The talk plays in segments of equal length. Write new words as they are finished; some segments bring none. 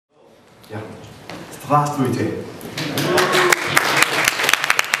Yeah. Здравствуйте.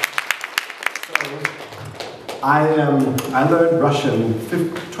 I learned Russian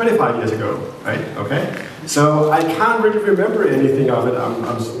 25 years ago, right? Okay? So I can't really remember anything of it,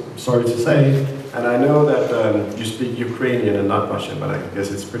 I'm sorry to say. And I know that you speak Ukrainian and not Russian, but I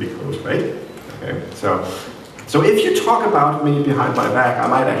guess it's pretty close, right? Okay, so if you talk about me behind my back, I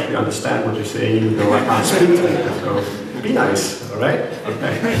might actually understand what you're saying, even though I can't speak to you. So be nice, all right?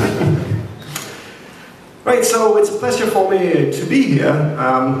 Okay. Right, so it's a pleasure for me to be here.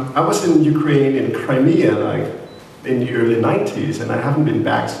 I was in Ukraine, in Crimea, like in the early 90s, and I haven't been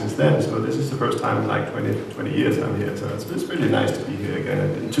back since then, so this is the first time in like 20 years I'm here, so it's really nice to be here again.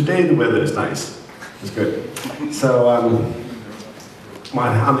 And today the weather is nice, it's good. So I'm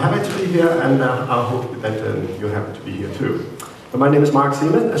happy to be here, and I hope that you're happy to be here too. But my name is Mark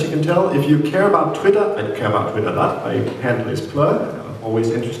Seaman, as you can tell. If you care about Twitter, I care about Twitter a lot. My handle is Plug.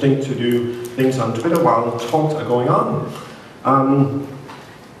 Always interesting to do things on Twitter while talks are going on.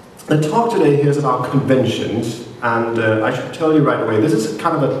 The talk today here is about conventions, and I should tell you right away, this is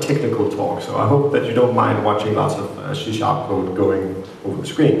kind of a technical talk, so I hope that you don't mind watching lots of C# code going over the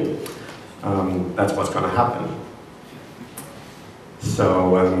screen. That's what's going to happen.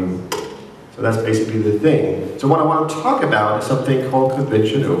 So that's basically the thing. So what I want to talk about is something called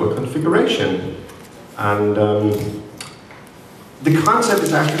convention over configuration. And the concept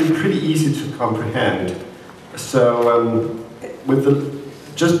is actually pretty easy to comprehend. So with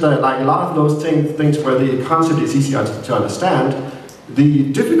like a lot of those things where the concept is easy to understand, the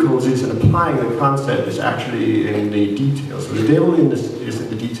difficulties in applying the concept is actually in the details. So the devil is in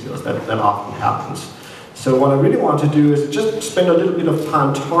the details. That often happens. So what I really want to do is just spend a little bit of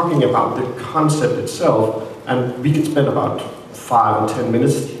time talking about the concept itself, and we can spend about 5 or 10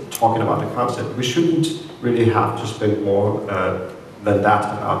 minutes talking about the concept. We shouldn't really have to spend more than that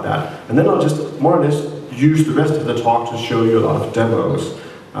about that. And then I'll just more or less use the rest of the talk to show you a lot of demos.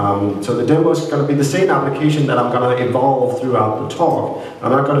 So the demo is going to be the same application that I'm going to evolve throughout the talk.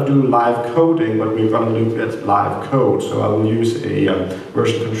 I'm not going to do live coding, but we're going to look at live code. So I will use a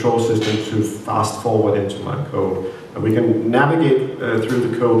version control system to fast forward into my code. And we can navigate through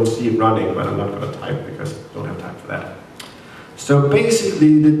the code and see it running, but I'm not going to type because I don't have time for that. So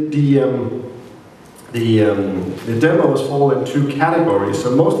basically the demos fall in 2 categories. So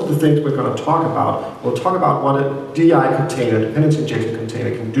most of the things we're going to talk about, we'll talk about what a DI container, dependency injection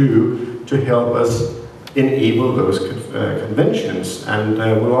container, can do to help us enable those conventions. And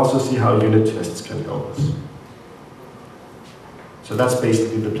we'll also see how unit tests can help us. So that's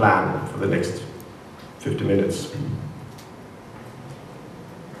basically the plan for the next 50 minutes.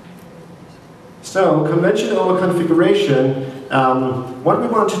 So convention over configuration. What we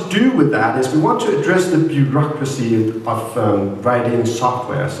want to do with that is we want to address the bureaucracy of writing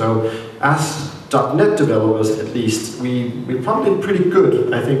software. So as .NET developers, at least, we're probably pretty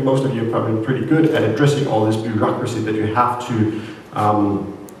good. I think most of you are probably pretty good at addressing all this bureaucracy that you have to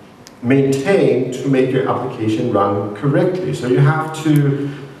maintain to make your application run correctly. So you have to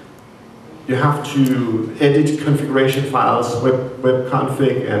edit configuration files, web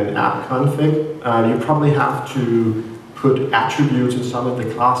config and app config. You probably have to put attributes in some of the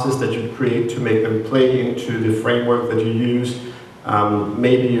classes that you create to make them play into the framework that you use.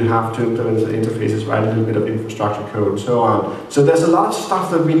 Maybe you have to implement the interfaces, write a little bit of infrastructure code, and so on. So there's a lot of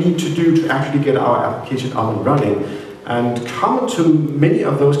stuff that we need to do to actually get our application up and running. And common to many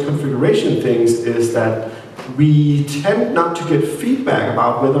of those configuration things is that we tend not to get feedback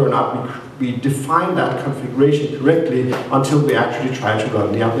about whether or not we define that configuration correctly until we actually try to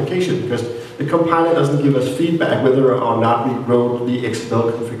run the application, because the compiler doesn't give us feedback whether or not we wrote the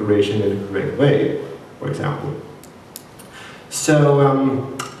XML configuration in the correct way, for example. So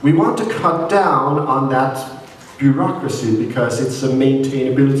we want to cut down on that bureaucracy because it's a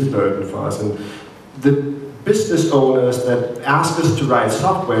maintainability burden for us. And the business owners that ask us to write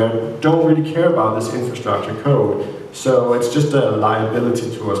software don't really care about this infrastructure code. So it's just a liability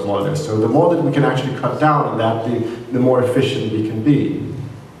to us, more or less. So the more that we can actually cut down on that, the more efficient we can be.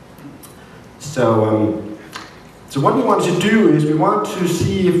 So what we want to do is we want to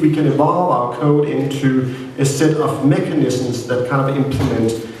see if we can evolve our code into a set of mechanisms that kind of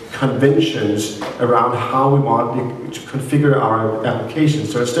implement conventions around how we want to configure our application.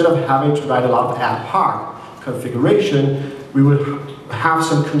 So instead of having to write a lot of ad hoc configuration, we would have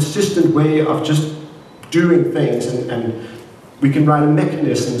some consistent way of just doing things, and we can write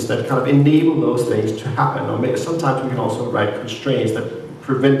mechanisms that kind of enable those things to happen. Or maybe sometimes we can also write constraints that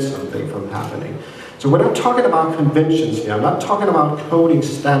prevent something from happening. So when I'm talking about conventions here, I'm not talking about coding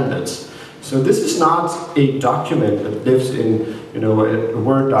standards. So this is not a document that lives in a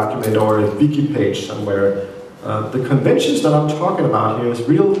Word document or a wiki page somewhere. The conventions that I'm talking about here is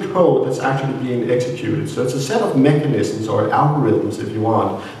real code that's actually being executed. So it's a set of mechanisms or algorithms, if you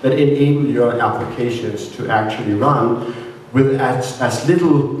want, that enable your applications to actually run with as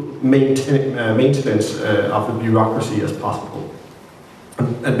little maintenance of the bureaucracy as possible.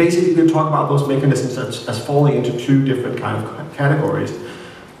 And basically we'll talk about those mechanisms as falling into two different kind of categories.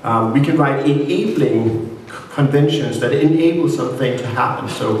 We can write enabling conventions that enable something to happen.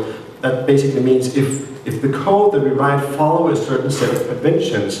 So that basically means if the code that we write follows a certain set of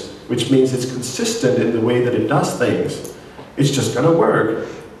conventions, which means it's consistent in the way that it does things, it's just going to work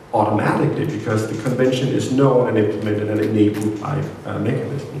automatically because the convention is known and implemented and enabled by a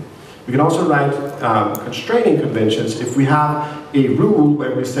mechanism. We can also write constraining conventions if we have a rule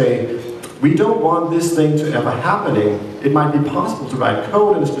where we say, we don't want this thing to ever happening. It might be possible to write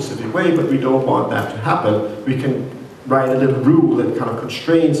code in a specific way, but we don't want that to happen. We can write a little rule that kind of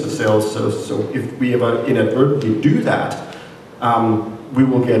constrains ourselves, so if we ever inadvertently do that, we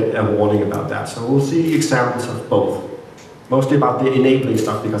will get a warning about that. So we'll see examples of both. Mostly about the enabling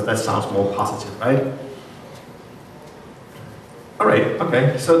stuff, because that sounds more positive, right? All right,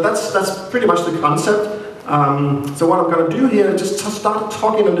 okay, so that's pretty much the concept. So what I'm going to do here is just start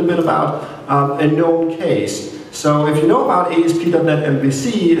talking a little bit about a known case. So if you know about ASP.NET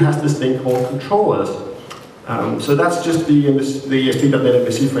MVC, it has this thing called controllers. So that's just the ASP.NET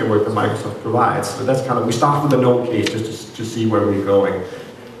MVC framework that Microsoft provides. So that's kind of, we start with a known case just to see where we're going.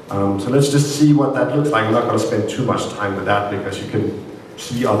 So let's just see what that looks like. I'm not going to spend too much time with that because you can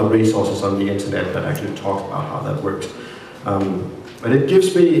see other resources on the internet that actually talk about how that works. But it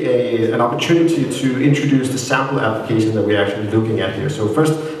gives me an opportunity to introduce the sample application that we're actually looking at here. So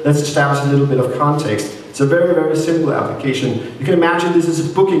first, let's establish a little bit of context. It's a very, very simple application. You can imagine this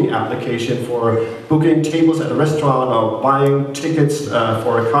is a booking application for booking tables at a restaurant or buying tickets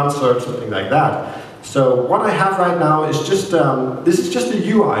for a concert, something like that. So what I have right now is just, this is just a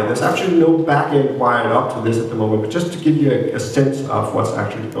UI. There's actually no backend wired up to this at the moment, but just to give you a sense of what's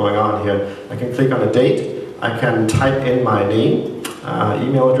actually going on here. I can click on a date. I can type in my name,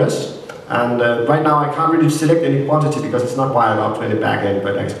 email address, and right now I can't really select any quantity because it's not wired up to any backend,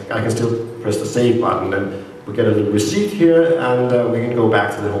 but I can still press the save button and we get a little receipt here and we can go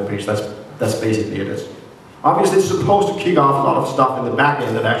back to the home page. That's basically it. Obviously it's supposed to kick off a lot of stuff in the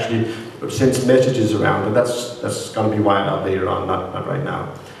backend that actually sends messages around, but that's going to be wired up later on, not right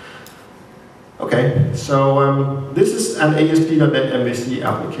now. Okay, so this is an ASP.NET MVC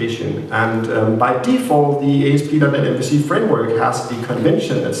application, and by default, the ASP.NET MVC framework has a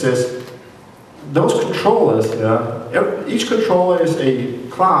convention that says those controllers, each controller is a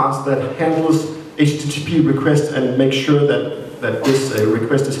class that handles HTTP requests and makes sure that this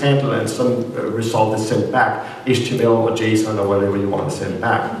request is handled and some result is sent back, HTML or JSON or whatever you want to send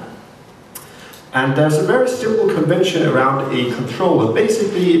back. And there's a very simple convention around a controller.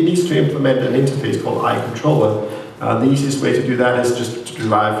 Basically, it needs to implement an interface called iController. The easiest way to do that is just to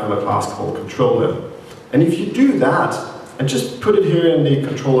derive from a class called controller. And if you do that, and just put it here in the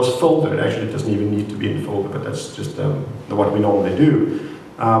controllers folder, it actually doesn't even need to be in the folder, but that's just what we normally do.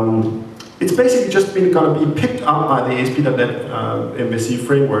 It's basically just going to be picked up by the ASP.NET MVC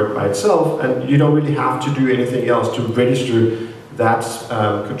framework by itself, and you don't really have to do anything else to register that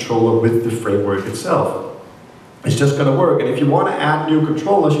controller with the framework itself. It's just going to work, and if you want to add new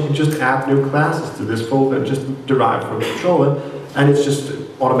controllers, you can just add new classes to this folder and just derive from the controller, and it's just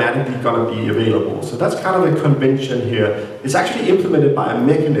automatically going to be available. So that's kind of a convention here. It's actually implemented by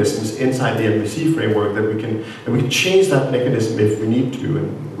mechanisms inside the MVC framework that we can change that mechanism if we need to,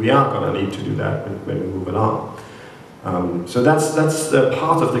 and we are going to need to do that when we move it on. So that's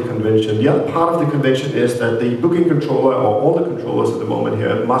part of the convention. The other part of the convention is that the booking controller, or all the controllers at the moment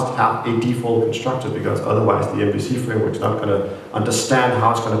here, must have a default constructor, because otherwise the MVC framework is not going to understand how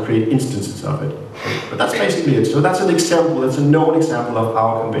it's going to create instances of it. But that's basically it. So that's an example, it's a known example of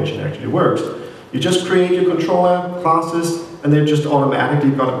how a convention actually works. You just create your controller classes, and they're just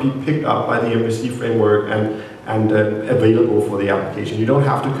automatically going to be picked up by the MVC framework and available for the application. You don't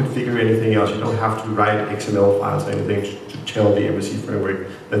have to configure anything else. You don't have to write XML files or anything to tell the MVC framework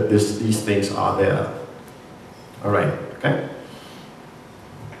that these things are there. All right, okay?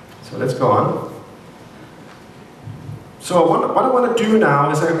 So let's go on. So what I want to do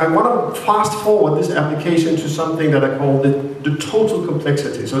now is I want to fast forward this application to something that I call the total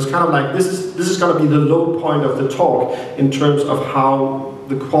complexity. So it's kind of like this is going to be the low point of the talk in terms of how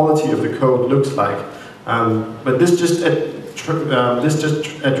the quality of the code looks like. But this just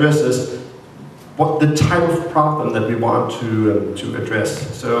addresses what the type of problem that we want to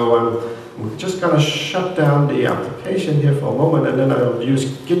address. So I'm just going to shut down the application here for a moment, and then I'll use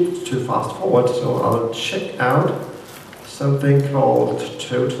Git to fast forward. So I'll check out something called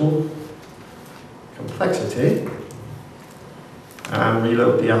total complexity and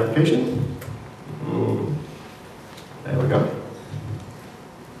reload the application. There we go.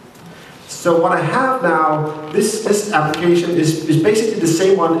 So what I have now, this application is basically the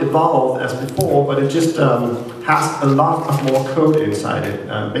same one evolved as before, but it just has a lot of more code inside it.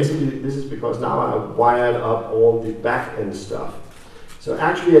 Basically, this is because now I've wired up all the back-end stuff. So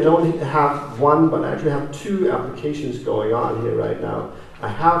actually, I don't have one, but I actually have two applications going on here right now. I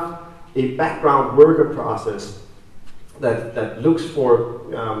have a background worker process that looks for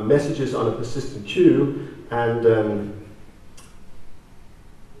messages on a persistent queue and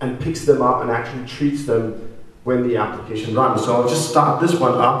picks them up and actually treats them when the application runs. So I'll just start this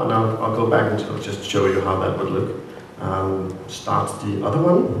one up, and I'll go back and I'll just show you how that would look. Start the other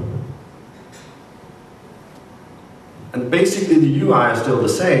one. And basically the UI is still the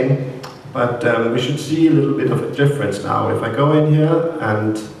same, but we should see a little bit of a difference now. If I go in here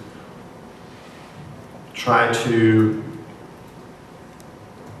and try to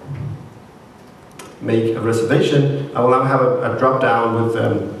make a reservation, I will now have a drop down with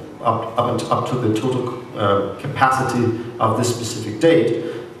up to the total capacity of this specific date.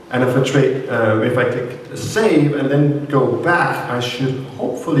 And if I click save and then go back, I should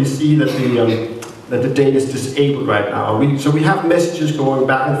hopefully see that the date is disabled right now. So we have messages going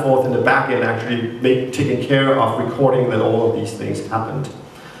back and forth in the back end, actually taking care of recording that all of these things happened.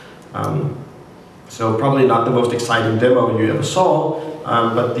 So probably not the most exciting demo you ever saw,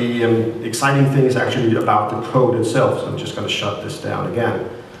 but the exciting thing is actually about the code itself. So I'm just going to shut this down again.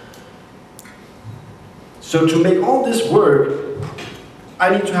 So to make all this work, I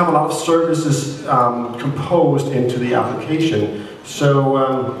need to have a lot of services composed into the application. So,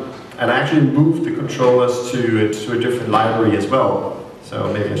 and I actually moved the controllers to a different library as well.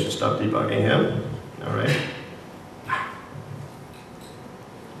 So maybe I should stop debugging here. All right.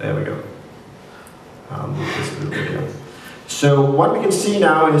 There we go. I'll move this a little bit here. So what we can see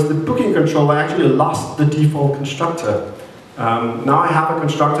now is the booking controller actually lost the default constructor. Now I have a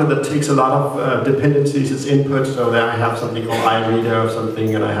constructor that takes a lot of dependencies as input, so that I have something called iReader of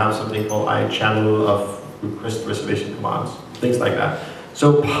something, and I have something called iChannel of request reservation commands, things like that.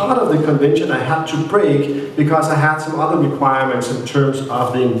 So part of the convention I had to break because I had some other requirements in terms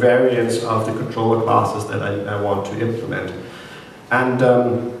of the invariance of the controller classes that I want to implement. And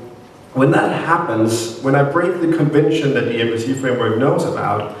when that happens, when I break the convention that the MVC framework knows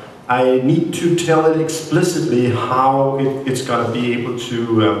about, I need to tell it explicitly how it's going to be able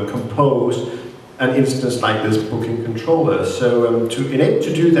to compose an instance like this booking controller. So to enable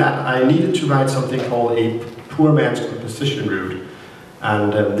to do that, I needed to write something called a poor man's composition route.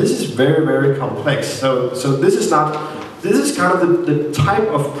 And this is very, very complex. So this is kind of the type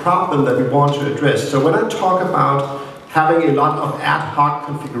of problem that we want to address. So when I talk about having a lot of ad hoc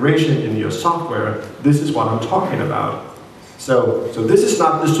configuration in your software, this is what I'm talking about. So this is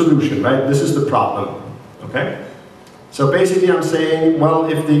not the solution, right? This is the problem, okay? So basically I'm saying,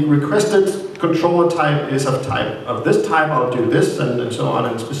 well, if the requested controller type is of this type, I'll do this, and so on.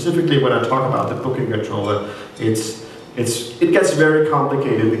 And specifically when I talk about the booking controller, it gets very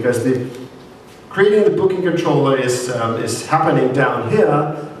complicated because creating the booking controller is happening down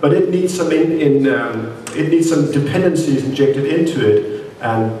here, but it needs some dependencies injected into it.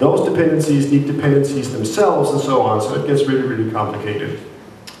 And those dependencies need dependencies themselves and so on, so it gets really, really complicated.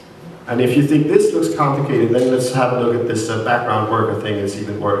 And if you think this looks complicated, then let's have a look at this background worker thing. It's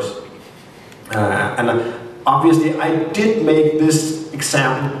even worse. And obviously, I did make this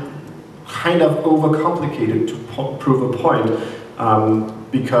example kind of overcomplicated to prove a point,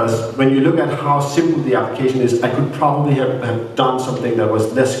 because when you look at how simple the application is, I could probably have done something that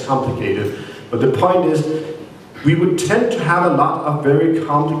was less complicated. But the point is, we would tend to have a lot of very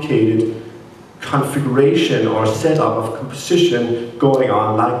complicated configuration or setup of composition going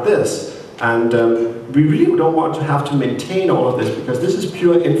on like this. And we really don't want to have to maintain all of this because this is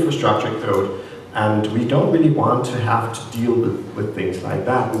pure infrastructure code. And we don't really want to have to deal with things like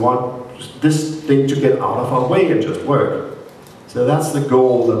that. We want this thing to get out of our way and just work. So that's the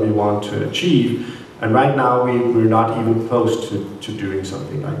goal that we want to achieve. And right now we're not even close to doing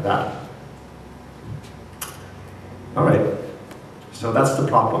something like that. All right, so that's the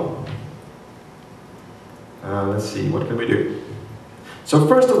problem. Let's see, what can we do? So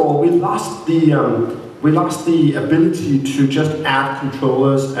first of all, we lost the ability to just add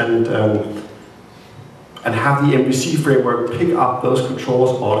controllers and have the MVC framework pick up those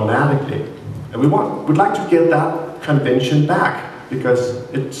controls automatically. And we'd like to get that convention back. because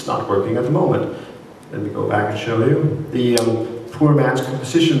it's not working at the moment. Let me go back and show you. The poor man's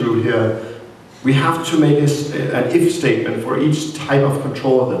composition root here, we have to make an if statement for each type of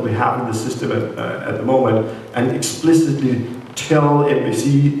controller that we have in the system at the moment, and explicitly tell the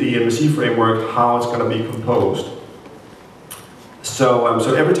MVC framework how it's going to be composed. So,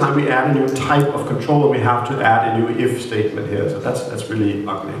 so every time we add a new type of controller, we have to add a new if statement here. So that's really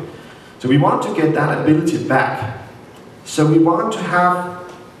ugly. So we want to get that ability back. So we want to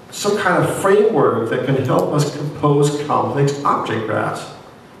have some kind of framework that can help us compose complex object graphs.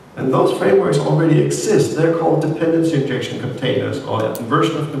 And those frameworks already exist. They're called dependency injection containers, or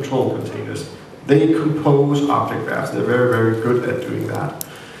inversion of control containers. They compose object graphs. They're very, very good at doing that.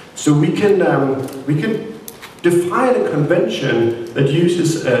 So we can define a convention that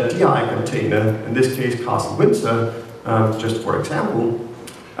uses a DI container, in this case Castle-Windsor, just for example,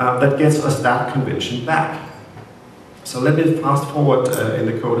 that gets us that convention back. So let me fast forward in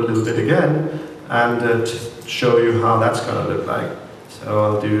the code a little bit again and show you how that's going to look like. So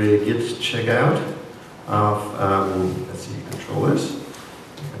I'll do a git checkout of, let's see, controllers,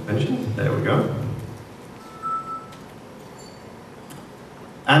 convention, there we go.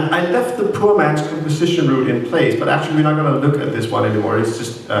 And I left the poor man's composition root in place, but actually we're not going to look at this one anymore. It's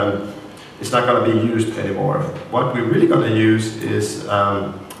just, it's not going to be used anymore. What we're really going to use is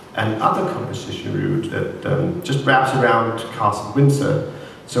another composition root that just wraps around Castle-Windsor.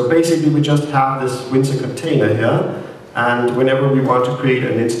 So basically we just have this Windsor container here, and whenever we want to create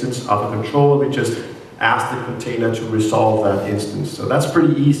an instance of a controller, we just ask the container to resolve that instance. So that's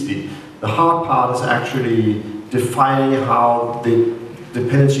pretty easy. The hard part is actually defining how the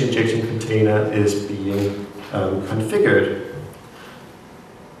dependency injection container is being configured.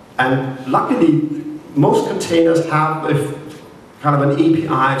 And luckily, most containers have a kind of an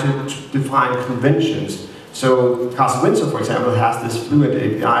API to define conventions. So Castle-Windsor, for example, has this Fluent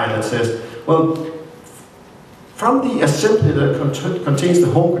API that says, well, from the assembly that contains the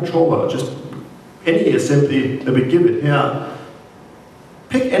home controller, just any assembly that we give it here,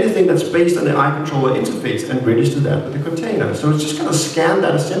 pick anything that's based on the iController interface and register that with the container. So it's just going to scan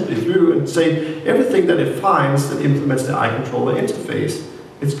that assembly through and say everything that it finds that implements the iController interface,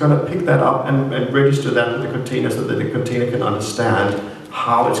 it's going to pick that up and register that with the container so that the container can understand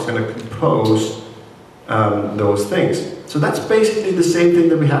how it's going to compose those things. So that's basically the same thing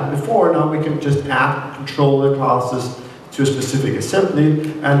that we had before. Now we can just add controller classes to a specific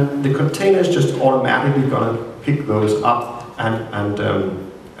assembly, and the container is just automatically going to pick those up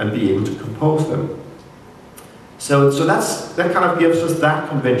and be able to compose them. So that kind of gives us that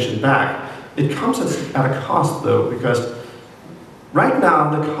convention back. It comes at a cost though, because right now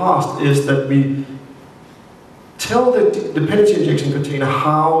the cost is that we tell the dependency injection container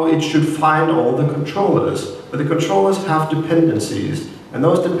how it should find all the controllers. But the controllers have dependencies, and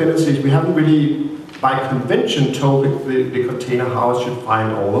those dependencies we haven't really, by convention, told the container how it should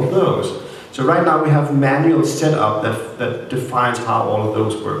find all of those. So right now we have manual setup that defines how all of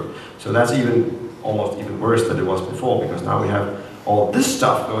those work. So that's almost even worse than it was before, because now we have all this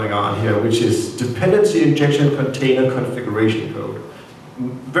stuff going on here, which is dependency injection container configuration code.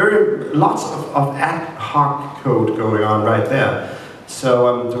 Lots of ad hoc code going on right there.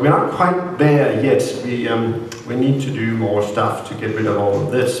 So we're not quite there yet. We need to do more stuff to get rid of all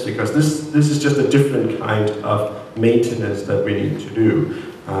of this, because this is just a different kind of maintenance that we need to do.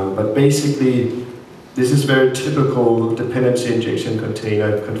 But basically, this is very typical dependency injection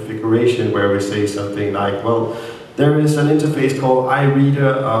container configuration, where we say something like, well, there is an interface called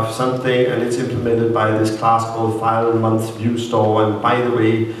iReader of something, and it's implemented by this class called FileMonthViewStore. And by the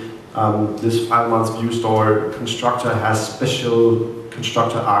way, this FileMonthViewStore constructor has special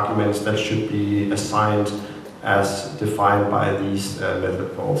constructor arguments that should be assigned as defined by these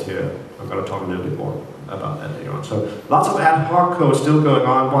method calls here. I'm going to talk a little bit more about that later on. So lots of ad hoc code still going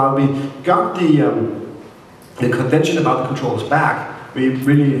on. While we got the convention about the controllers back, we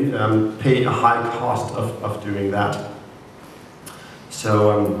really pay a high cost of doing that.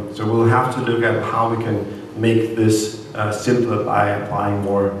 So, so we'll have to look at how we can make this simpler by applying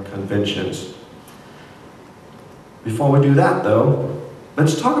more conventions. Before we do that though,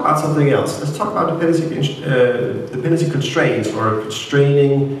 let's talk about something else. Let's talk about dependency constraints, or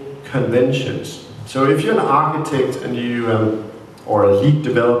constraining conventions. So if you're an architect and you, or a lead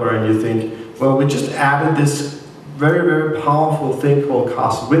developer, and you think, well, we just added this very, very powerful thing called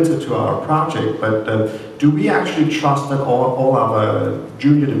Castle-Windsor to our project, but do we actually trust that all our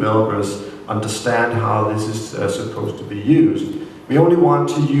junior developers understand how this is supposed to be used? We only want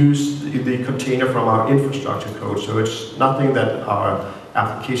to use the container from our infrastructure code, so it's nothing that our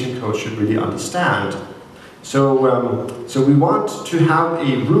application code should really understand. So we want to have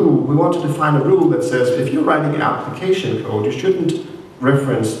a rule, we want to define a rule that says if you're writing application code, you shouldn't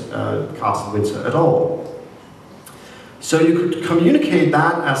reference Castle Windsor at all. So you could communicate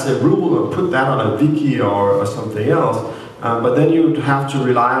that as a rule or put that on a wiki or something else, but then you would have to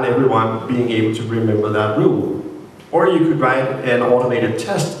rely on everyone being able to remember that rule. Or you could write an automated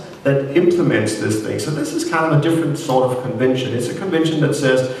test that implements this thing. So this is kind of a different sort of convention. It's a convention that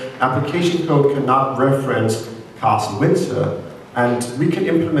says application code cannot reference Castle Windsor, and we can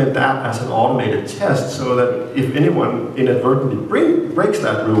implement that as an automated test so that if anyone inadvertently breaks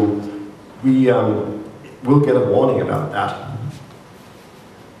that rule, we'll get a warning about that.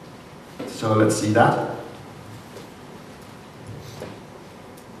 So let's see that.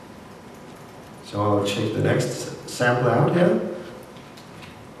 So I'll check the next sample out here.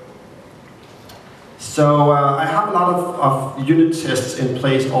 So I have a lot of unit tests in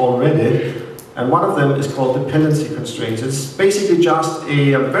place already, and one of them is called dependency constraints. It's basically just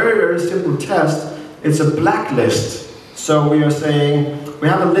a very, very simple test. It's a blacklist. So we are saying, we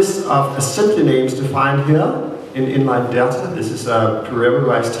have a list of assembly names defined here in inline data. This is a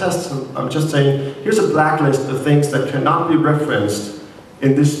parameterized test. So I'm just saying, here's a blacklist of things that cannot be referenced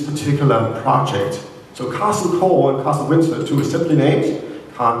in this particular project. So Castle Core and Castle Windsor, two assembly names,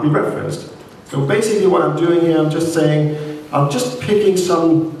 can't be referenced. So basically what I'm doing here, I'm just saying, I'm just picking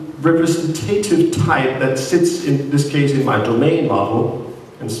some representative type that sits, in this case, in my domain model,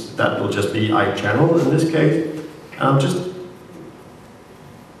 and that will just be iChannel in this case. And I'm just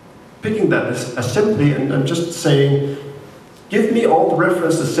picking that as assembly, and I'm just saying, give me all the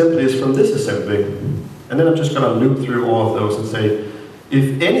reference assemblies from this assembly. And then I'm just going to loop through all of those and say,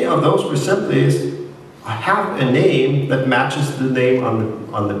 if any of those assemblies have a name that matches the name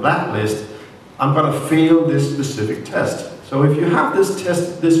on the blacklist, I'm going to fail this specific test. So if you have this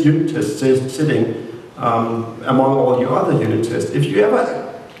test, this unit test sitting among all your other unit tests, if you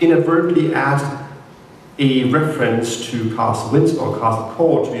ever inadvertently add a reference to Castle Windsor or Castle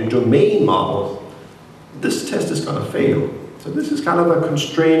Core to your domain model, this test is going to fail. So this is kind of a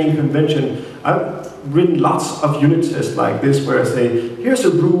constraining convention. I've written lots of unit tests like this where I say, here's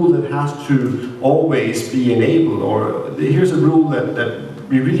a rule that has to always be enabled, or here's a rule that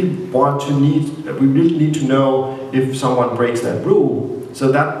we really need to know if someone breaks that rule.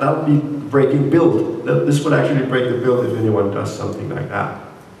 So that'll be breaking build. This would actually break the build if anyone does something like that.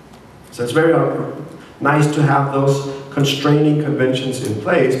 So it's very nice to have those constraining conventions in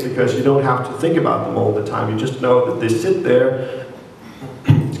place because you don't have to think about them all the time. You just know that they sit there,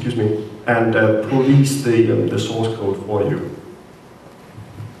 excuse me, and police the source code for you.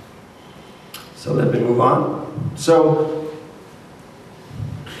 So let me move on. So,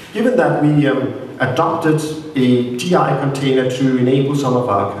 given that we adopted a TI container to enable some of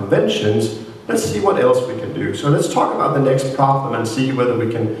our conventions, let's see what else we can do. So let's talk about the next problem and see whether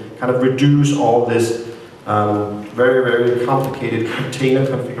we can kind of reduce all this very, very complicated container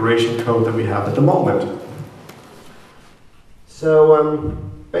configuration code that we have at the moment. So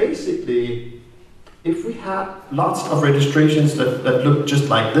basically, if we had lots of registrations that look just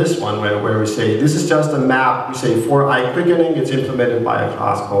like this one, where we say, this is just a map, we say for iQuickening, it's implemented by a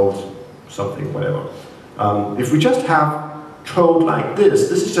class called something, whatever. If we just have code like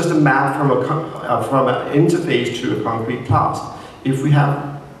this is just a map from an interface to a concrete class. If we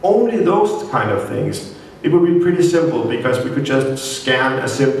have only those kind of things, it would be pretty simple because we could just scan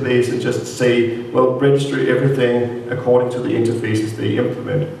assemblies and just say, well, register everything according to the interfaces they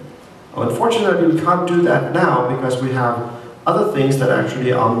implement. Unfortunately, we can't do that now because we have other things that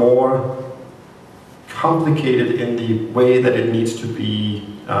actually are more complicated in the way that it needs to be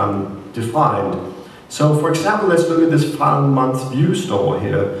defined. So for example, let's look at this file month view store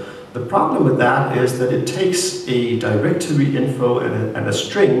here. The problem with that is that it takes a directory info and a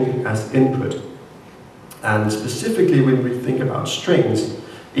string as input. And specifically when we think about strings,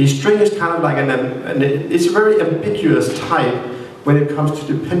 a string is kind of like it's a very ambiguous type when it comes to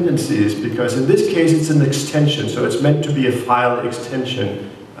dependencies, because in this case it's an extension, so it's meant to be a file extension.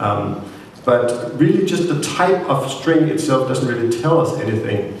 But really just the type of string itself doesn't really tell us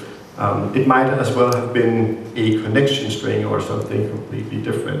anything. It might as well have been a connection string or something completely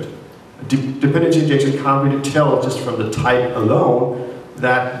different. Dependency injection can't really tell just from the type alone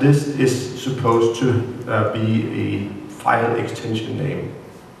that this is supposed to be a file extension name.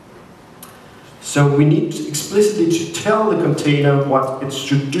 So we need explicitly to tell the container what it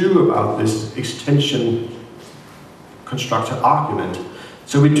should do about this extension constructor argument.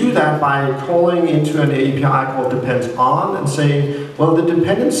 So we do that by calling into an API called depends_on and saying, well, the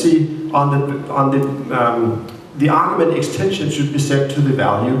dependency on the argument extension should be set to the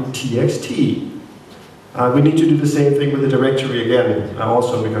value txt. We need to do the same thing with the directory again,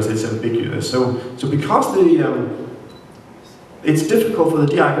 also because it's ambiguous. So because it's difficult for the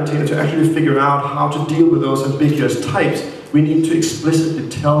DI container to actually figure out how to deal with those ambiguous types, we need to explicitly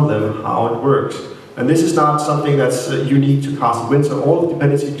tell them how it works. And this is not something that's unique to Castle Windsor. All the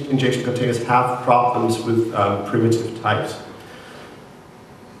dependency injection containers have problems with primitive types.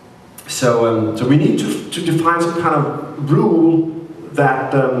 So we need to define some kind of rule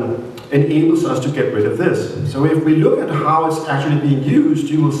that enables us to get rid of this. So if we look at how it's actually being used,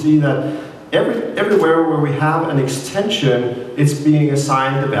 you will see that everywhere where we have an extension, it's being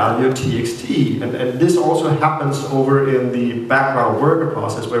assigned the value of txt. And this also happens over in the background worker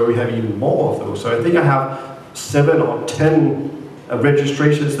process where we have even more of those. So I think I have 7 or 10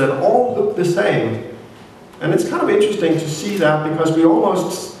 registrations that all look the same. And it's kind of interesting to see that because we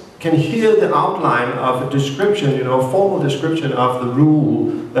almost can hear the outline of a description, a formal description of the rule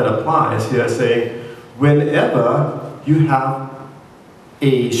that applies here, saying whenever you have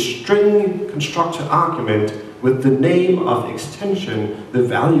a string constructor argument with the name of extension, the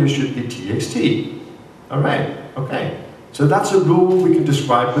value should be txt. All right, okay. So that's a rule we can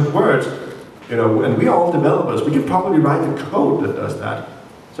describe with words, and we are all developers. We could probably write the code that does that.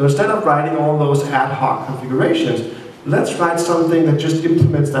 So instead of writing all those ad hoc configurations, let's write something that just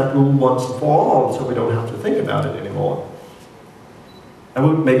implements that rule once and for all, so we don't have to think about it anymore. That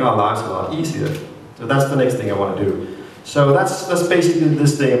would make our lives a lot easier. So that's the next thing I want to do. So that's basically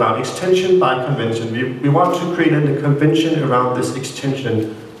this thing about extension by convention. We want to create a convention around this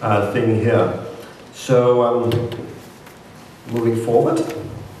extension thing here. So moving forward,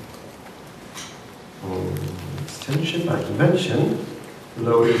 extension by convention.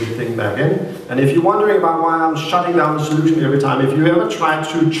 Load everything back in. And if you're wondering about why I'm shutting down the solution every time, if you ever try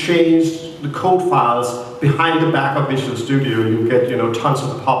to change the code files behind the back of Visual Studio, you get tons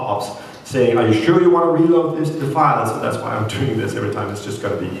of pop-ups saying, are you sure you want to reload the files? And that's why I'm doing this every time. It's just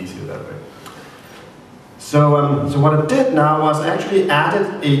going to be easier that way. So what I did now was I actually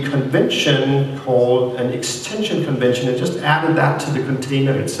added a convention called an extension convention and just added that to the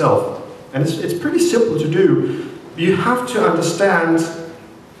container itself. And it's pretty simple to do. You have to understand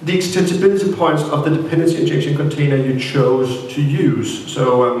the extensibility points of the dependency injection container you chose to use.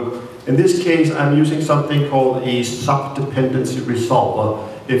 So in this case, I'm using something called a sub-dependency resolver.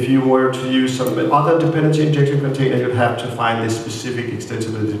 If you were to use some other dependency injection container, you'd have to find the specific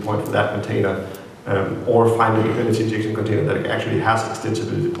extensibility point for that container, or find a dependency injection container that actually has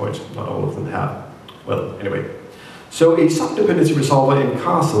extensibility points. Not all of them have. Well, anyway. So a sub-dependency resolver in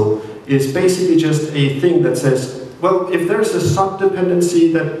Castle is basically just a thing that says, well, if there's a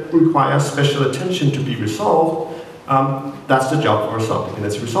sub-dependency that requires special attention to be resolved, that's the job for a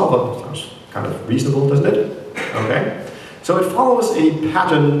sub-dependency resolver. Sounds kind of reasonable, doesn't it? Okay. So it follows a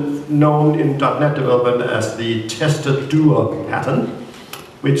pattern known in .NET development as the tester-doer pattern,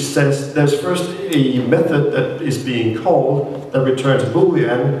 which says there's first a method that is being called that returns a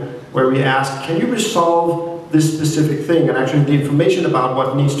Boolean, where we ask, can you resolve this specific thing? And actually the information about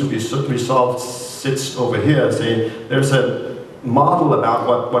what needs to be resolved sits over here, saying there's a model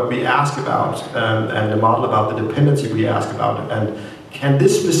about what we ask about, and a model about the dependency we ask about, and can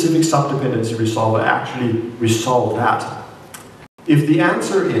this specific sub-dependency resolver actually resolve that? If the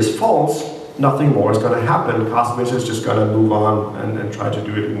answer is false, nothing more is going to happen. Castle Windsor is just going to move on and try to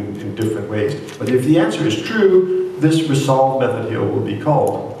do it in different ways. But if the answer is true, this resolve method here will be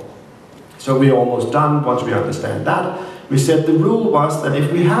called. So we're almost done once we understand that. We said the rule was that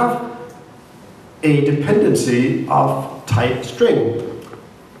if we have a dependency of type string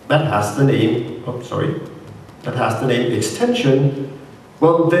that has the name, that has the name extension,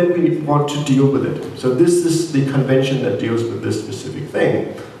 well, then we want to deal with it. So this is the convention that deals with this specific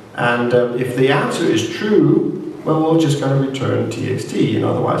thing. And if the answer is true, well, we're just going to return txt, and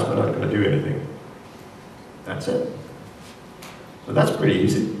otherwise we're not going to do anything. That's it. So that's pretty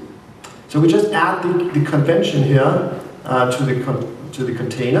easy. So we just add the convention here to the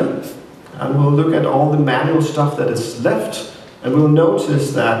container, and we'll look at all the manual stuff that is left, and we'll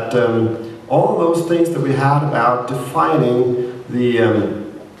notice that all those things that we had about defining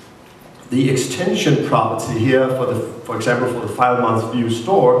the extension property here for example, for the file month view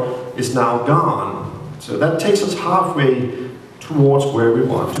store is now gone. So that takes us halfway towards where we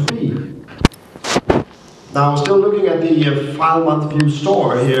want to be. Now, still looking at the file month view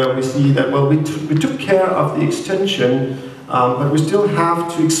store here, we see that, well, we took care of the extension, but we still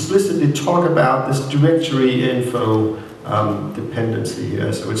have to explicitly talk about this directory info dependency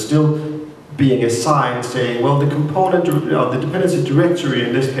here. So it's still being assigned, saying, well, the component, the dependency directory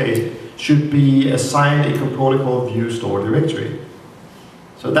in this case, should be assigned a component called view store directory.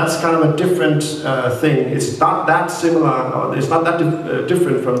 So that's kind of a different thing. It's not that similar, or it's not that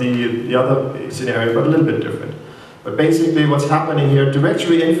different from the other scenario, but a little bit different. But basically what's happening here,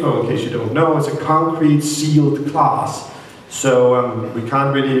 directory info, in case you don't know, is a concrete sealed class. So we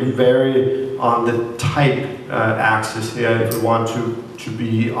can't really vary on the type axis here if we want to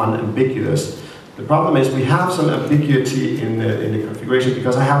be unambiguous. The problem is we have some ambiguity in the configuration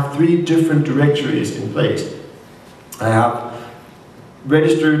because I have 3 different directories in place. I have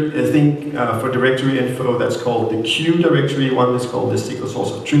registered a thing for directory info that's called the Q directory, one is called the single source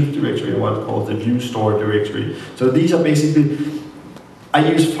of truth directory, and one is called the view store directory. So these are basically, I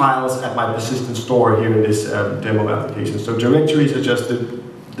use files at my persistent store here in this demo application. So directories are just the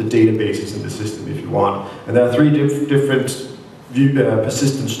databases in the system if you want. And there are 3 different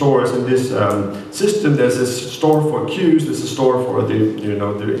persistent stores in this system. There's a store for queues, there's a store for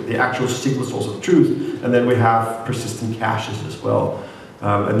the actual single source of truth, and then we have persistent caches as well.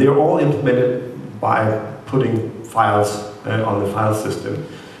 And they're all implemented by putting files on the file system.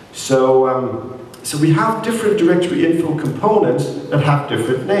 So, so we have different directory info components that have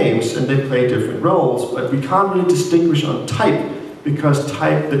different names and they play different roles, but we can't really distinguish on type because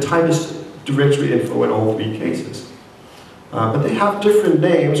the type is directory info in all 3 cases. But they have different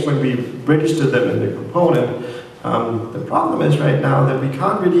names when we register them in the component. The problem is right now that we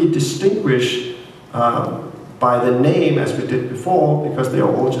can't really distinguish by the name as we did before because they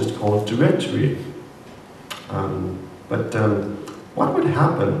are all just called directory. What would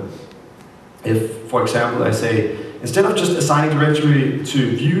happen if, for example, I say, instead of just assigning directory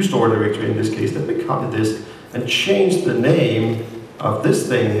to view store directory in this case, let me copy this and change the name of this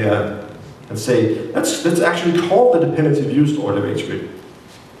thing here and say, let's actually call the dependency view store directory.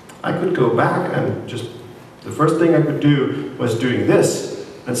 I could go back and just, the first thing I could do was doing this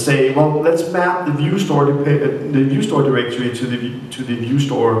and say, well, let's map the view store directory to the view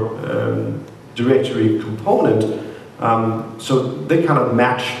store directory component so they kind of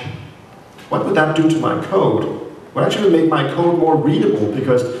match. What would that do to my code? It would actually make my code more readable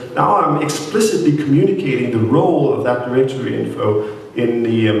because now I'm explicitly communicating the role of that directory info in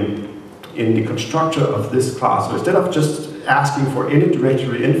the constructor of this class. So instead of just asking for any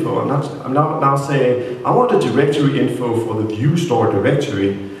directory info, I'm now saying I want a directory info for the view store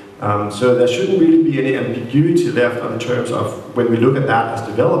directory. So there shouldn't really be any ambiguity left in terms of when we look at that as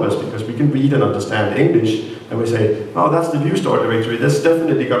developers, because we can read and understand English, and we say, oh, that's the view store directory. There's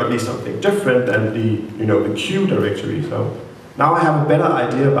definitely got to be something different than the Q directory. So now I have a better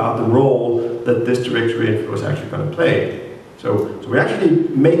idea about the role that this directory info is actually going to play. So we actually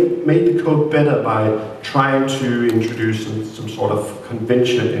made the code better by trying to introduce some sort of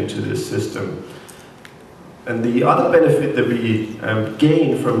convention into this system. And the other benefit that we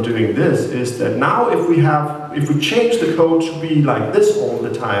gain from doing this is that now if we change the code to be like this all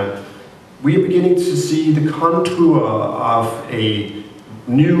the time, we are beginning to see the contour of a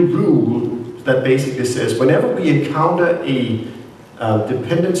new rule that basically says whenever we encounter a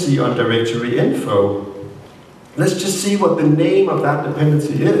dependency on directory info, let's just see what the name of that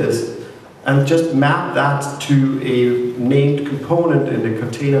dependency is and just map that to a named component in the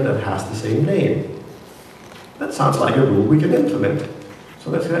container that has the same name. That sounds like a rule we can implement.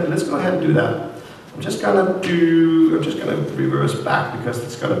 So let's go ahead and do that. I'm just gonna reverse back because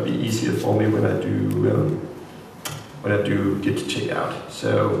it's gonna be easier for me when I do git checkout.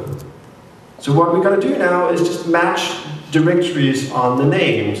 So what we're gonna do now is just match directories on the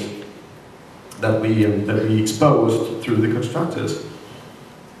names that we exposed through the constructors.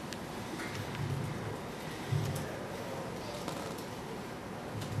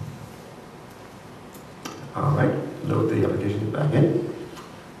 All right, load the application back in.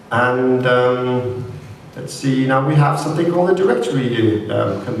 And let's see, now we have something called a directory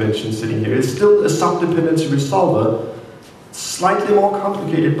convention sitting here. It's still a sub-dependency resolver, slightly more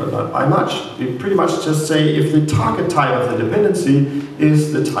complicated, but not by much. We pretty much just say if the target type of the dependency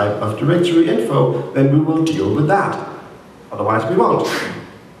is the type of directory info, then we will deal with that. Otherwise we won't.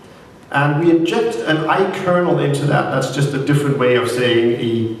 And we inject an ikernel into that. That's just a different way of saying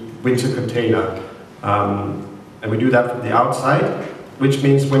a winter container. And we do that from the outside, which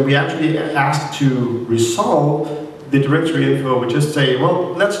means when we actually ask to resolve the directory info, we just say,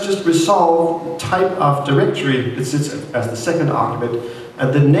 well, let's just resolve type of directory that sits as the second argument,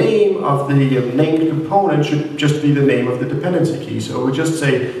 and the name of the named component should just be the name of the dependency key. So we just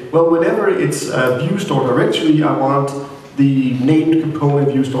say, well, whenever it's a view store directory, I want the named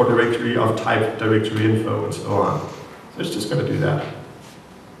component view store directory of type directory info, and so on. So it's just going to do that.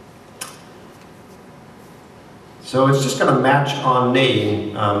 So it's just going to match on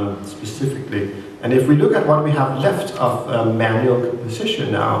name specifically. And if we look at what we have left of manual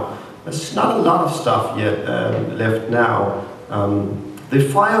composition now, there's not a lot of stuff yet left now. The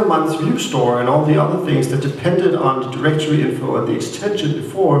file months view store and all the other things that depended on the directory info and the extension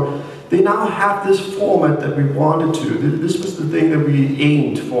before, they now have this format that we wanted to. This was the thing that we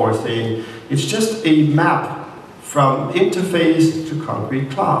aimed for, saying it's just a map from interface to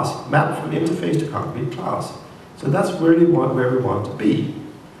concrete class. Map from interface to concrete class. So that's really where we want to be.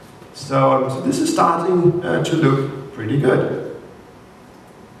 So this is starting to look pretty good.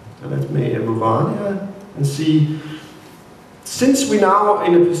 So let me move on here and see. Since we're now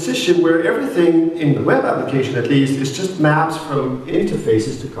in a position where everything in the web application, at least, is just maps from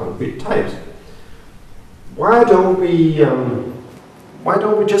interfaces to concrete types, why don't we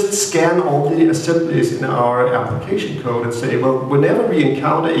just scan all the assemblies in our application code and say, well, whenever we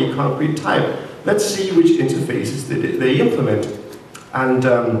encounter a concrete type, let's see which interfaces they implement,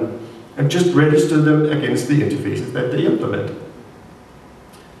 and just register them against the interfaces that they implement.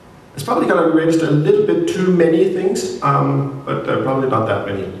 It's probably going to register a little bit too many things, but probably not that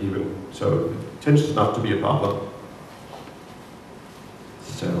many even. So it tends not to be a problem.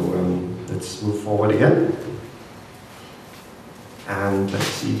 So let's move forward again. And let's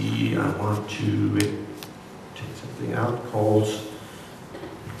see, I want to take something out called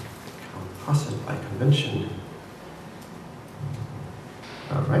composite by convention.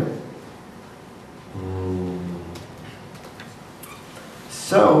 All right.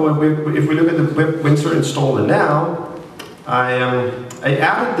 So if we look at the Web Windsor installer now, I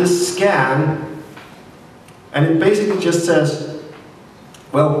added this scan, and it basically just says,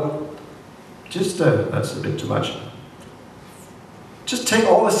 well, just that's a bit too much. Just take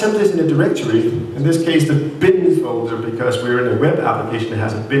all assemblies in a directory, in this case the bin folder, because we're in a web application that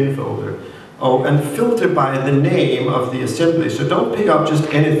has a bin folder. Oh, and filter by the name of the assembly. So don't pick up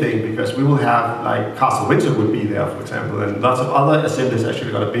just anything, because we will have, like, Castle Windsor would be there, for example, and lots of other assemblies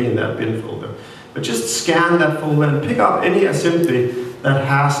actually going to be in that bin folder. But just scan that folder and pick up any assembly that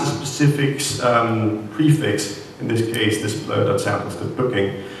has a specific prefix, in this case, this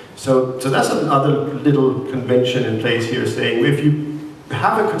blur.samples.booking. So that's another little convention in place here, saying if you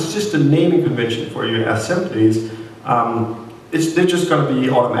have a consistent naming convention for your assemblies, they're just going to be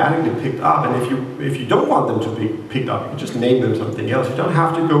automatically picked up, and if you don't want them to be picked up, you can just name them something else. You don't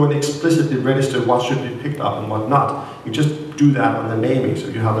have to go and explicitly register what should be picked up and what not. You just do that on the naming, so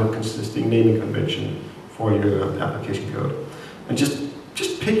you have a consistent naming convention for your application code. And just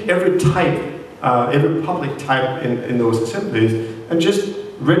pick every type, every public type in those assemblies, and just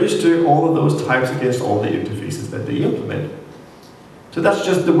register all of those types against all the interfaces that they implement. So that's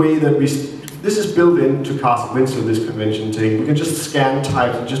just the way that this is built into Castle Windsor, this convention thing. We can just scan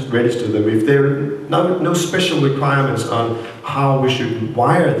types and just register them. If there are no special requirements on how we should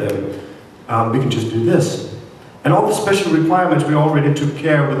wire them, we can just do this. And all the special requirements we already took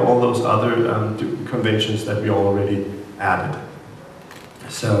care with all those other conventions that we already added.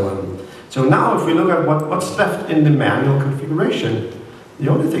 So now if we look at what's left in the manual configuration, the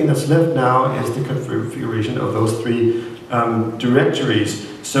only thing that's left now is the configuration of those three directories.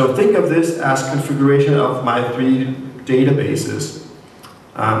 So think of this as configuration of my three databases.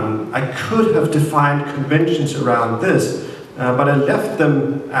 I could have defined conventions around this, but I left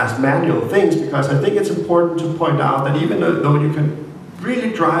them as manual things because I think it's important to point out that even though you can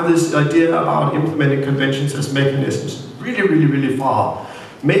really drive this idea about implementing conventions as mechanisms really far,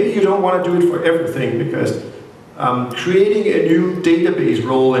 maybe you don't want to do it for everything, because creating a new database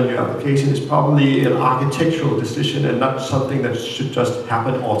role in your application is probably an architectural decision and not something that should just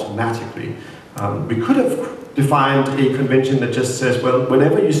happen automatically. We could have defined a convention that just says, well,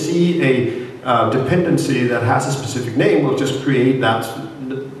 whenever you see a dependency that has a specific name, we'll just create that,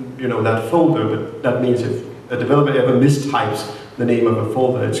 that folder. But that means if a developer ever mistypes the name of a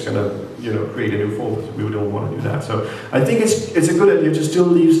folder, it's going to, create a new folder. So we don't want to do that. So I think it's a good idea to still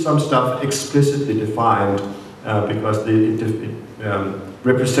leave some stuff explicitly defined. Because it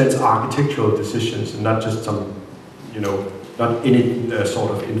represents architectural decisions and not just some, not any sort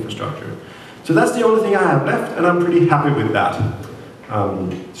of infrastructure. So that's the only thing I have left, and I'm pretty happy with that.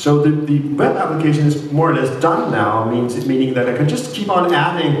 So the web application is more or less done now, meaning that I can just keep on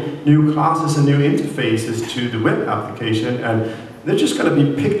adding new classes and new interfaces to the web application, and they're just going to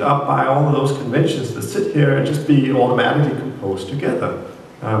be picked up by all of those conventions that sit here and just be automatically composed together.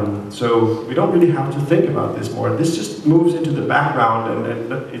 So we don't really have to think about this more. This just moves into the background,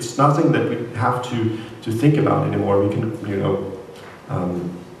 and it's nothing that we have to think about anymore. We can,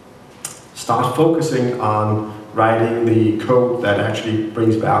 start focusing on writing the code that actually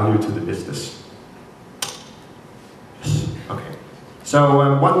brings value to the business. Okay.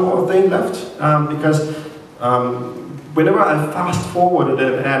 So one more thing left, because whenever I fast forwarded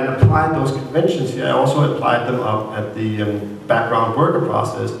and applied those conventions here, I also applied them up at the background worker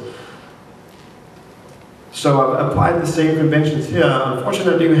process. So I've applied the same conventions here.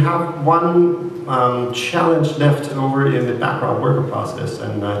 Unfortunately, we have one challenge left over in the background worker process,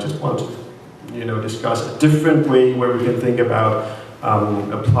 and I just want to discuss a different way where we can think about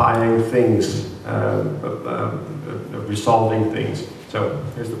applying things, resolving things. So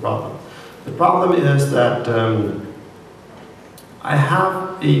here's the problem. The problem is that I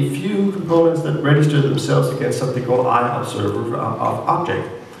have a few components that register themselves against something called IObserver of object.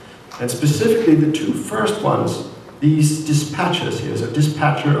 And specifically the two first ones, these dispatchers here, so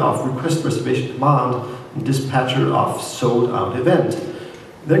dispatcher of request reservation command and dispatcher of sold out event.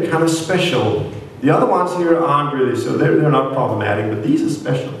 They're kind of special. The other ones here aren't really, so they're not problematic, but these are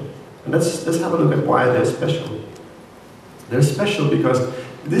special. And let's have a look at why they're special. They're special because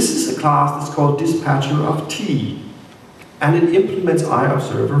this is a class that's called dispatcher of T, and it implements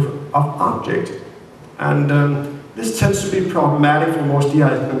IObserver of object. And this tends to be problematic for most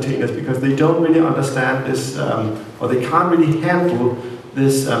DI containers because they don't really understand this, or they can't really handle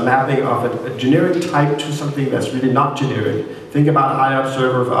this mapping of a generic type to something that's really not generic. Think about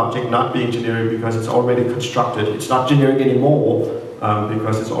IObserver of object not being generic because it's already constructed. It's not generic anymore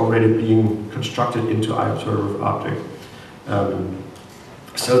because it's already being constructed into IObserver of object.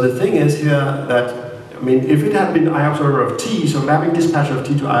 So the thing is here that, I mean, if it had been IObserver of T, so mapping dispatcher of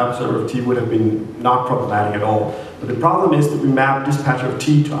T to IObserver of T would have been not problematic at all. But the problem is that we map dispatcher of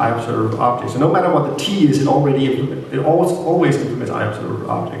T to IObserver of object. So no matter what the T is, it always implements IObserver of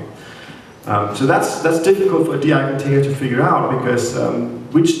object. So that's difficult for a DI container to figure out because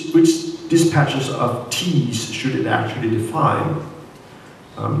which dispatchers of T's should it actually define?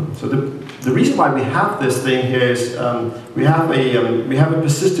 So the reason why we have this thing here is we have a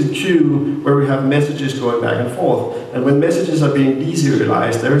persistent queue where we have messages going back and forth. And when messages are being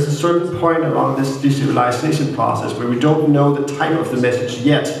deserialized, there is a certain point along this deserialization process where we don't know the type of the message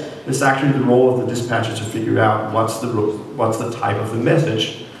yet. It's actually the role of the dispatcher to figure out what's the type of the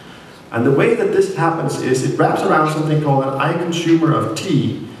message. And the way that this happens is it wraps around something called an iConsumer of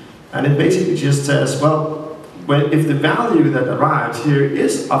T, and it basically just says, well, if the value that arrives here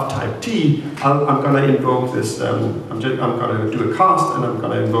is of type T, I'm going to invoke this, I'm going to do a cost, and I'm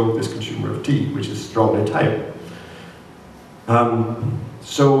going to invoke this consumer of T, which is strongly type.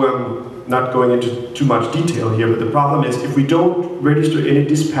 Not going into too much detail here, but the problem is if we don't register any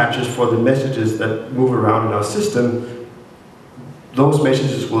dispatches for the messages that move around in our system, those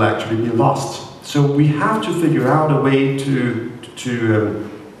messages will actually be lost. So we have to figure out a way to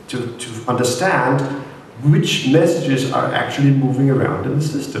understand which messages are actually moving around in the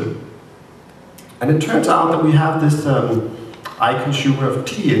system. And it turns out that we have this iConsumer of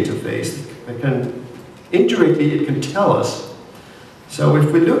T interface that can, indirectly, it can tell us. So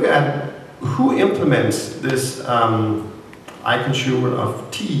if we look at who implements this iConsumer of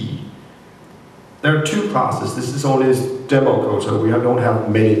T, there are two processes. This is only a demo code, so we don't have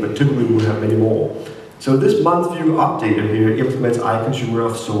many, but typically we will have many more. So this month view updater here implements iConsumer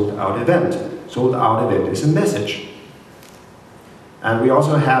of sold out event. Sold out event is a message. And we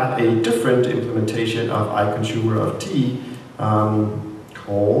also have a different implementation of iConsumer of T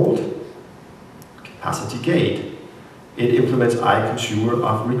called capacity gate. It implements iConsumer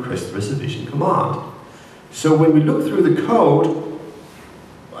of request reservation command. So when we look through the code,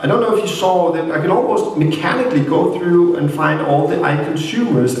 I don't know if you saw that I can almost mechanically go through and find all the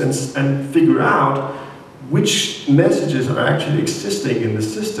iConsumers and figure out which messages are actually existing in the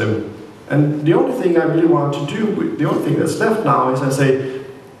system. And the only thing I really want to do, the only thing that's left now is I say,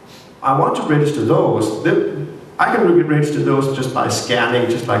 I want to register those. I can register those just by scanning,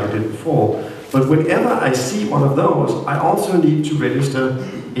 just like I did before. But whenever I see one of those, I also need to register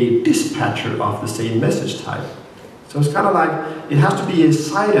a dispatcher of the same message type. So it's kind of like, it has to be a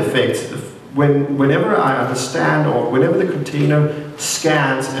side effect. Whenever I understand, or whenever the container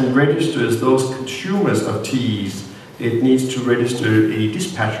scans and registers those consumers of T's, it needs to register a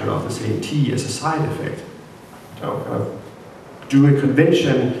dispatcher of the same T as a side effect. So do a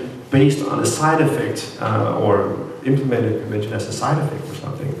convention based on a side effect, or implement a convention as a side effect or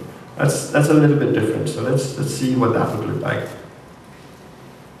something. That's a little bit different. So let's see what that would look like.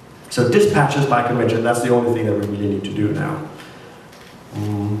 So dispatches by convention, that's the only thing that we really need to do now.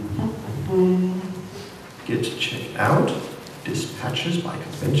 Git check out dispatches by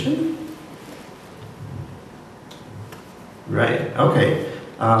convention. Right, okay.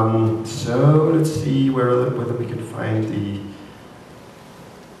 So let's see whether we can find the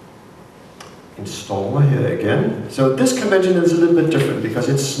installer here again. So this convention is a little bit different because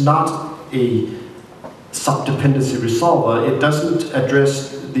it's not a sub-dependency resolver. It doesn't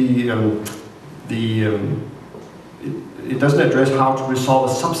address it doesn't address how to resolve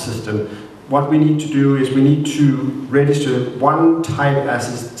a subsystem. What we need to do is we need to register one type as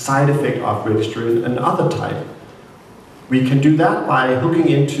a side effect of registering another type. We can do that by hooking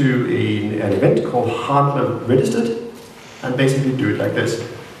into an event called handler registered, and basically do it like this.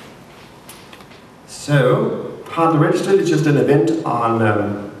 So, handler registered is just an event on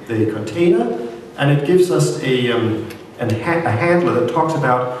the container, and it gives us a handler that talks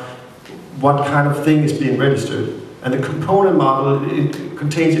about what kind of thing is being registered. And the component model, it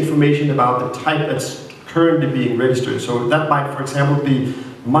contains information about the type that's currently being registered. So that might, for example, be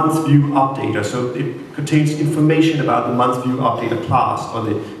month view updater. So it contains information about the month view updater class, or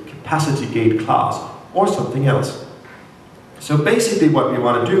the capacity gate class, or something else. So basically what we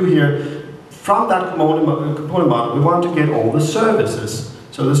want to do here, from that component model, we want to get all the services.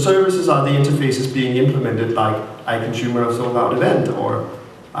 So the services are the interfaces being implemented, like iConsumer of sold out event, or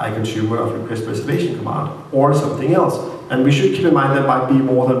iConsumer of request reservation command, or something else. And we should keep in mind there might be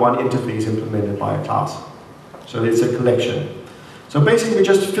more than one interface implemented by a class. So it's a collection. So basically we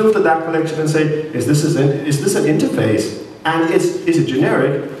just filter that collection and say, is this an interface? And is it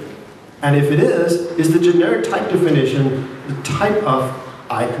generic? And if it is the generic type definition the type of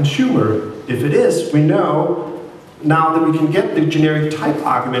iConsumer? If it is, we know now that we can get the generic type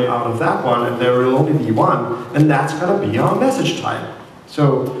argument out of that one, and there will only be one, and that's going to be our message type.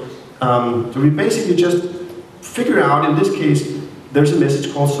 So we basically just figure out, in this case, there's a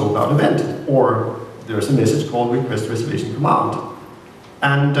message called sold out event, or there's a message called request reservation command.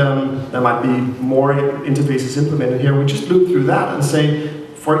 And there might be more interfaces implemented here. We just loop through that and say,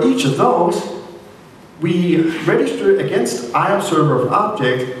 for each of those, we register against iObserver of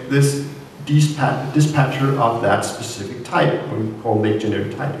object this dispatcher of that specific type, we call make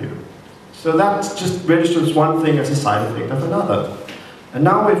generic type here. So that just registers one thing as a side effect of another. And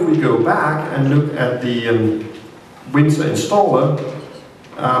now if we go back and look at the Windsor installer,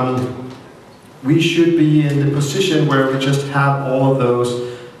 we should be in the position where we just have all of those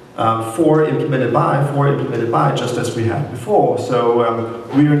four implemented by, just as we had before. So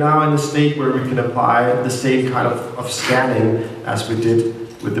we are now in a state where we can apply the same kind of scanning as we did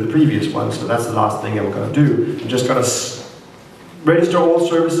with the previous one. So that's the last thing I'm going to do. I'm just going to register all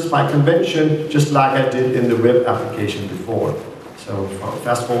services by convention, just like I did in the web application before. So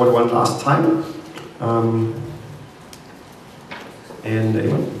fast forward one last time. And there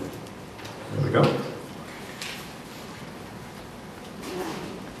we go.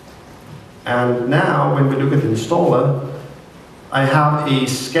 And now when we look at the installer, I have a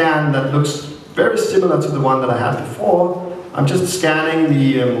scan that looks very similar to the one that I had before. I'm just scanning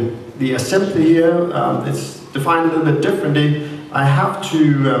the assembly here. It's defined a little bit differently. I have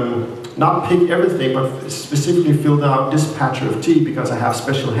to not pick everything, but specifically filter out dispatcher of T because I have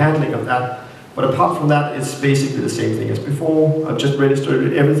special handling of that. But apart from that, it's basically the same thing as before. I've just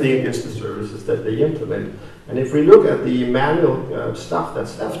registered everything against the services that they implement. And if we look at the manual stuff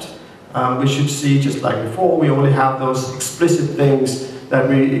that's left, we should see, just like before, we only have those explicit things that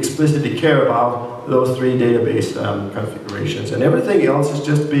we explicitly care about, those three database configurations. And everything else is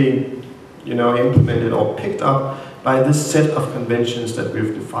just being, implemented or picked up by this set of conventions that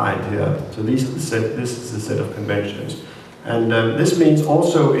we've defined here. So this is the set of conventions. And this means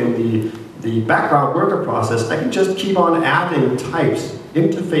also in the background worker process, I can just keep on adding types,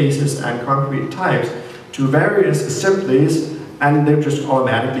 interfaces and concrete types to various assemblies, and they're just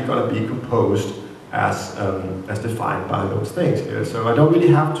automatically going to be composed as defined by those things here. So I don't really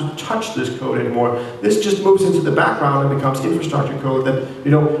have to touch this code anymore. This just moves into the background and becomes infrastructure code that,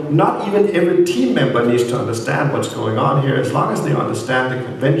 not even every team member needs to understand what's going on here, as long as they understand the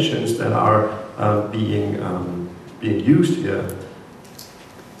conventions that are being used here.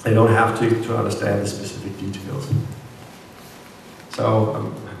 They don't have to understand the specific details.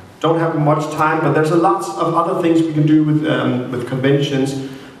 So don't have much time, but there's lots of other things we can do with conventions.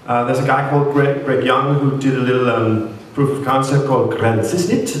 There's a guy called Greg Young who did a little proof of concept called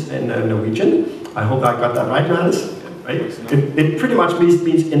Grensesnit in Norwegian. I hope I got that right, Johannes. Right? It pretty much means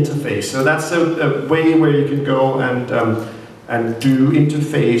interface. So that's a way where you can go and do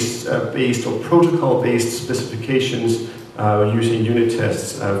interface-based or protocol-based specifications using unit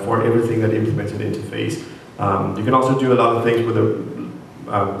tests for everything that implements an interface. You can also do a lot of things with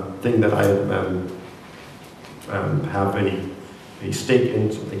a thing that I have a stake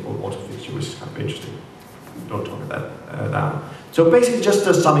in, something called autofixture, which is kind of interesting. Don't talk about that now. So basically, just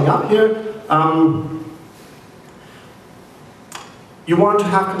summing up here, you want to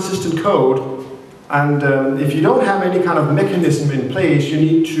have consistent code And if you don't have any kind of mechanism in place, you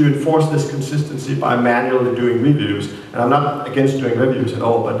need to enforce this consistency by manually doing reviews. And I'm not against doing reviews at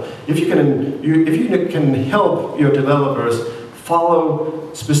all, but if you can help your developers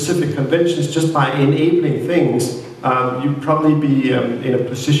follow specific conventions just by enabling things, you'd probably be in a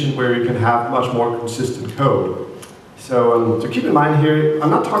position where you can have much more consistent code. So keep in mind here, I'm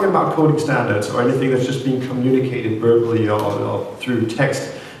not talking about coding standards or anything that's just being communicated verbally or through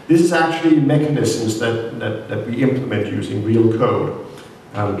text. This is actually mechanisms that we implement using real code.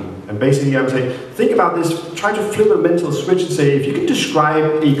 And basically I'm saying, think about this, try to flip a mental switch and say, if you can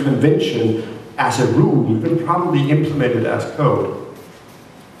describe a convention as a rule, you can probably implement it as code.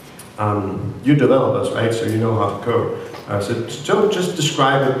 You're developers, right? So you know how to code. So don't just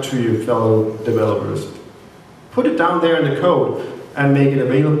describe it to your fellow developers. Put it down there in the code and make it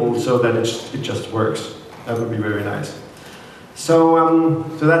available so that it just works. That would be very nice. So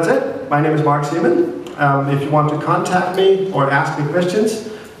that's it. My name is Mark Seaman. If you want to contact me or ask me questions,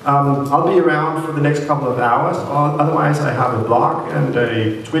 I'll be around for the next couple of hours. Otherwise, I have a blog and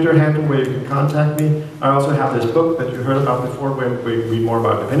a Twitter handle where you can contact me. I also have this book that you heard about before, where we read more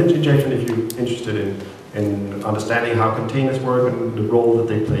about dependency injection if you're interested in understanding how containers work and the role that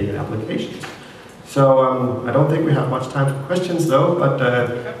they play in applications. So I don't think we have much time for questions though, but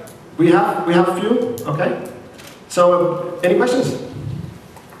we have a few. Okay. So any questions?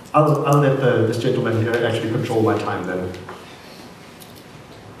 I'll let this gentleman here actually control my time then.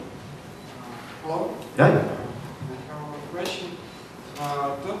 Hello? Yeah. I have a question.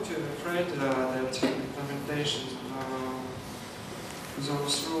 Don't you afraid that implementation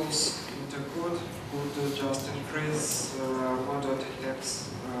those rules into code would just increase model attacks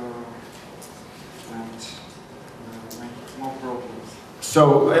and make more problems?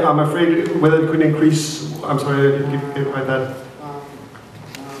 So I'm afraid whether it could increase. I'm sorry, I didn't get quite that.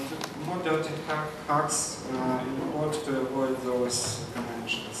 More dirty hacks in order to avoid those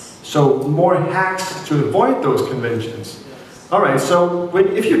conventions. So more hacks to avoid those conventions. Yes. All right. So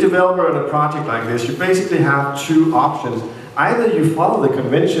if you're a developer in a project like this, you basically have two options. Either you follow the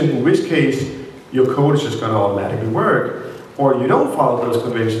convention, in which case your code is just going to automatically work, or you don't follow those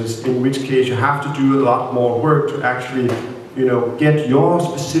conventions, in which case you have to do a lot more work to actually, get your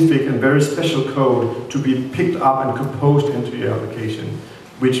specific and very special code to be picked up and composed into your application,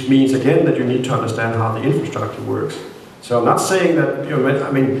 which means again that you need to understand how the infrastructure works. So I'm not saying that,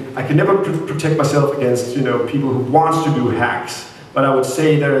 I can never protect myself against, people who want to do hacks, but I would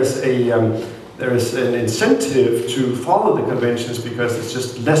say there is an incentive to follow the conventions because it's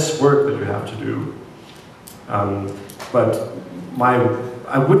just less work that you have to do. But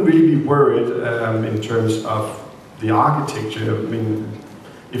I wouldn't really be worried in terms of the architecture.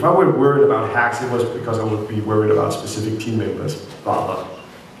 If I were worried about hacks, it was because I would be worried about specific team members rather.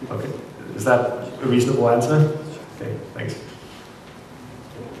 Okay, is that a reasonable answer? Okay, thanks.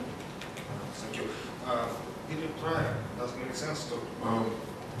 Thank you. In your trial, does it make sense to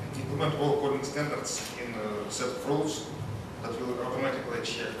implement all coding standards in a set of rules that will automatically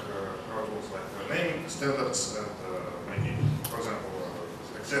check how rules like naming standards and maybe, for example,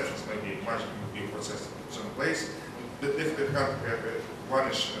 exceptions maybe much be processed in some place. But if they can't one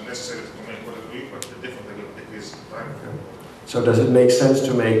is necessary to make code review, but definitely will decrease time. So does it make sense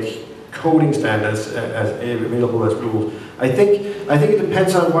to make coding standards as available as rules? I think it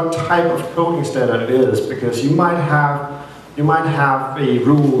depends on what type of coding standard it is, because you might have a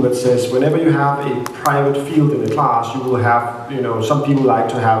rule that says whenever you have a private field in the class, you will have, some people like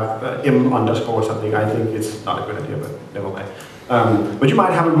to have m underscore something. I think it's not a good idea, but never mind. But you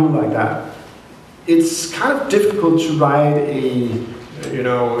might have a rule like that. It's kind of difficult to write a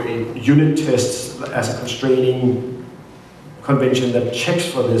unit test as a constraining convention that checks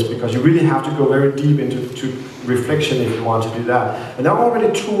for this, because you really have to go very deep into reflection if you want to do that. And there are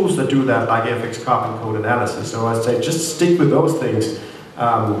already tools that do that, like fxcop and code analysis. So I'd say just stick with those things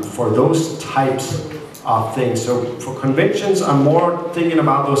for those types of things. So for conventions, I'm more thinking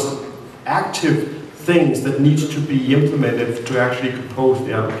about those active things that need to be implemented to actually compose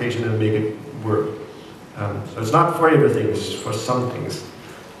the application and make it work. So it's not for everything, it's for some things.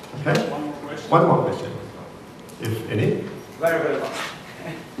 Okay? One more question. One more question, if any. Very fast.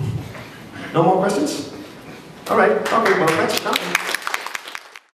 No more questions? All right. Okay, well, thanks for coming.